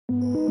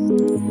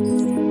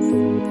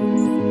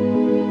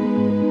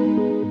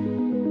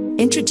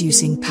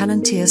Introducing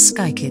Palantir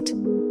Skykit,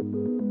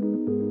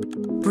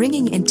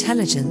 bringing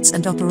intelligence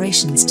and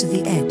operations to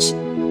the edge.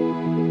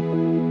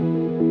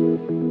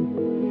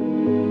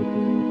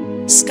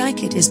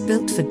 Skykit is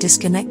built for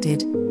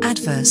disconnected,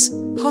 adverse,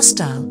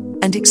 hostile,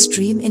 and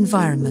extreme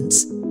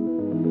environments.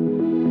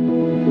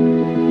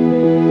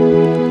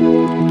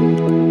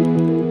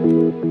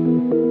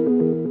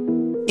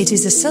 It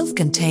is a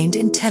self-contained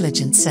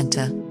intelligence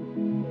center,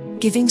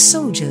 giving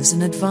soldiers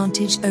an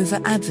advantage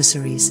over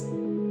adversaries.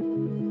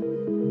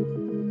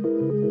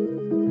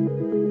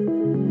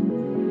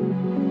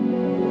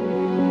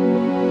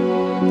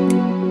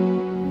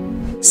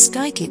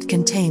 Skykit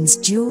contains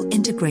dual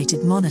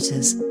integrated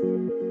monitors,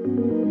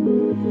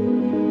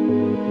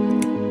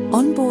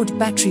 onboard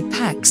battery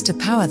packs to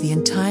power the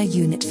entire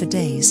unit for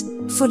days,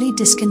 fully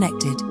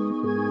disconnected,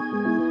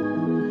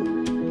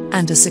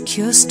 and a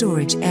secure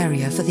storage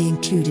area for the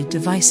included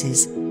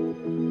devices.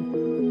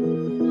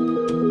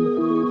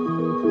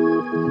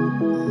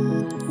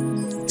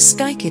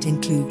 Skykit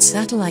includes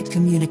satellite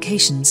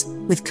communications,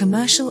 with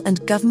commercial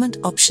and government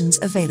options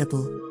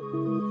available.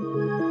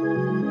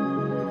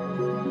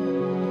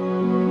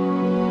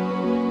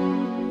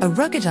 A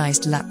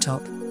ruggedized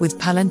laptop, with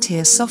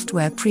Palantir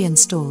software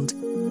pre-installed.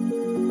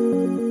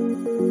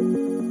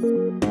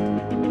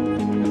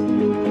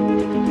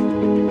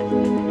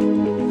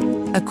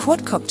 A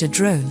quadcopter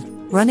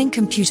drone, running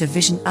computer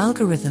vision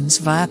algorithms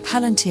via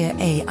Palantir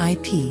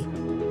AIP.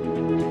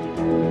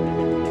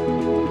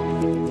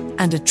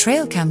 And a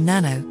Trailcam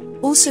Nano,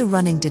 also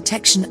running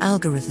detection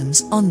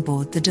algorithms on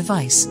board the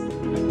device.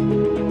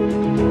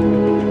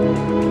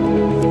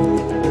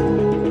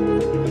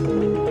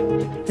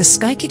 The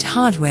Skykit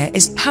hardware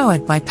is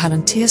powered by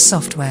Palantir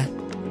software.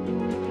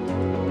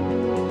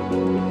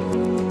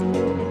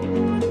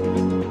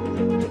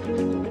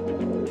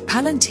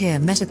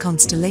 Palantir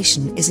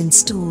Meta-Constellation is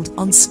installed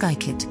on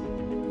Skykit,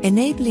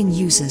 enabling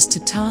users to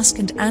task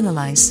and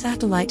analyze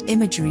satellite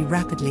imagery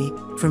rapidly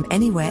from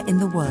anywhere in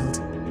the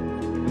world.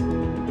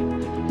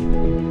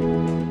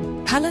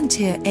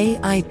 Palantir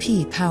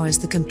AIP powers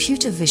the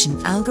computer vision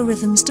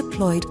algorithms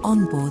deployed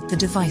on board the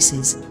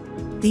devices.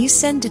 These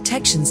send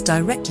detections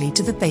directly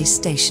to the base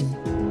station.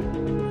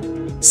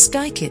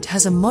 Skykit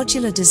has a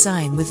modular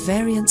design with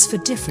variants for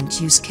different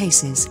use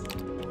cases.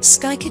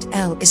 Skykit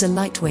L is a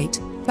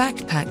lightweight,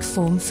 backpack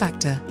form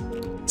factor.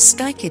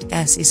 Skykit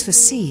S is for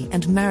sea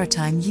and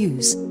maritime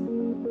use.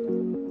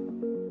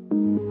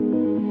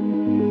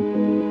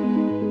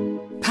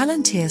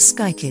 Palantir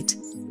Skykit,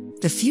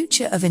 the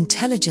future of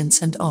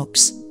intelligence and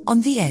ops,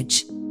 on the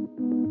edge.